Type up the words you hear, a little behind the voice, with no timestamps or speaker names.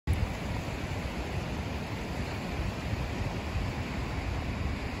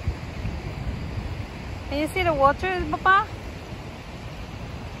Can you see the water, Papa?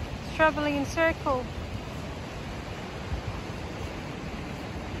 It's traveling in circle.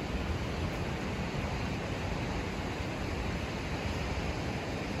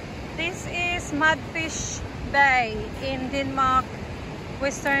 This is Mudfish Bay in Denmark,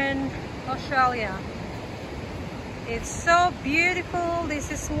 Western Australia. It's so beautiful.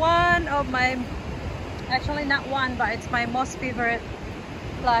 This is one of my, actually not one, but it's my most favorite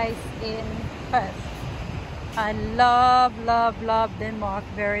place in Perth. I love Denmark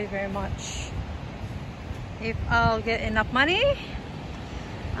very much. If I'll get enough money,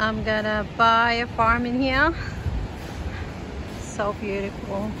 I'm gonna buy a farm in here. So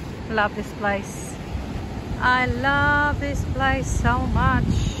beautiful. Love this place. I love this place so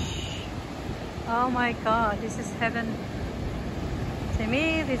much. Oh my god, this is heaven. To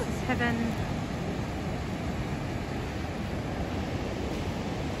me, this is heaven.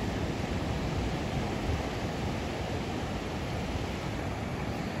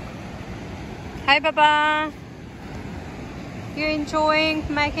 Hi Baba. You're enjoying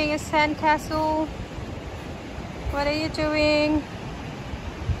making a sandcastle? What are you doing?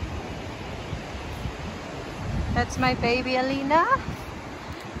 That's my baby Alina.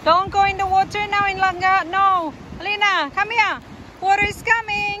 Don't go in the water now in Langa. No, Alina, come here. Water is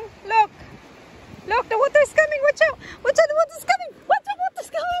coming. Look, look, the water is coming. Watch out! Watch out! The water is coming. Watch out! Water is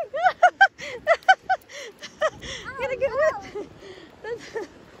coming. Gonna get wet.